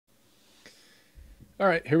All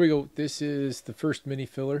right, here we go. This is the first mini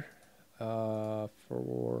filler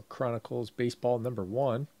for Chronicles Baseball number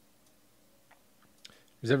 1.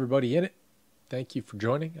 Is everybody in it? Thank you for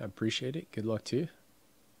joining. I appreciate it. Good luck to you.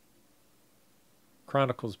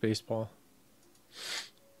 Chronicles Baseball.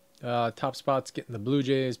 Top spot's getting the Blue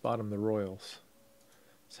Jays, bottom the Royals.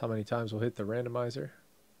 That's how many times we'll hit the randomizer.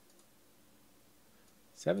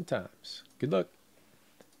 7 times. Good luck.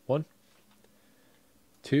 1,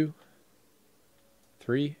 2,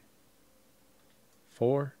 3,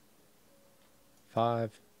 4,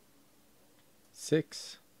 5,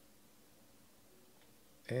 6,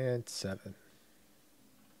 and 7.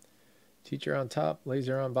 Teacher on top,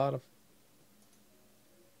 laser on bottom.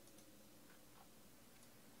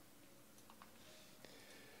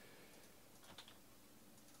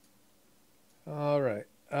 All right.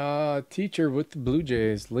 Teacher with the Blue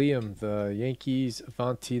Jays, Liam, the Yankees,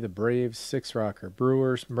 Avanti, the Braves, Six Rocker,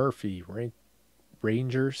 Brewers, Murphy,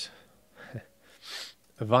 Rangers,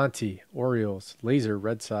 Avanti, Orioles, Laser,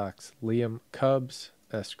 Red Sox, Liam, Cubs,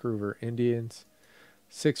 S. Groover, Indians,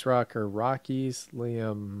 Six Rocker, Rockies,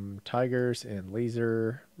 Liam, Tigers, and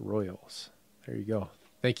Laser, Royals. There you go.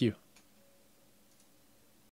 Thank you.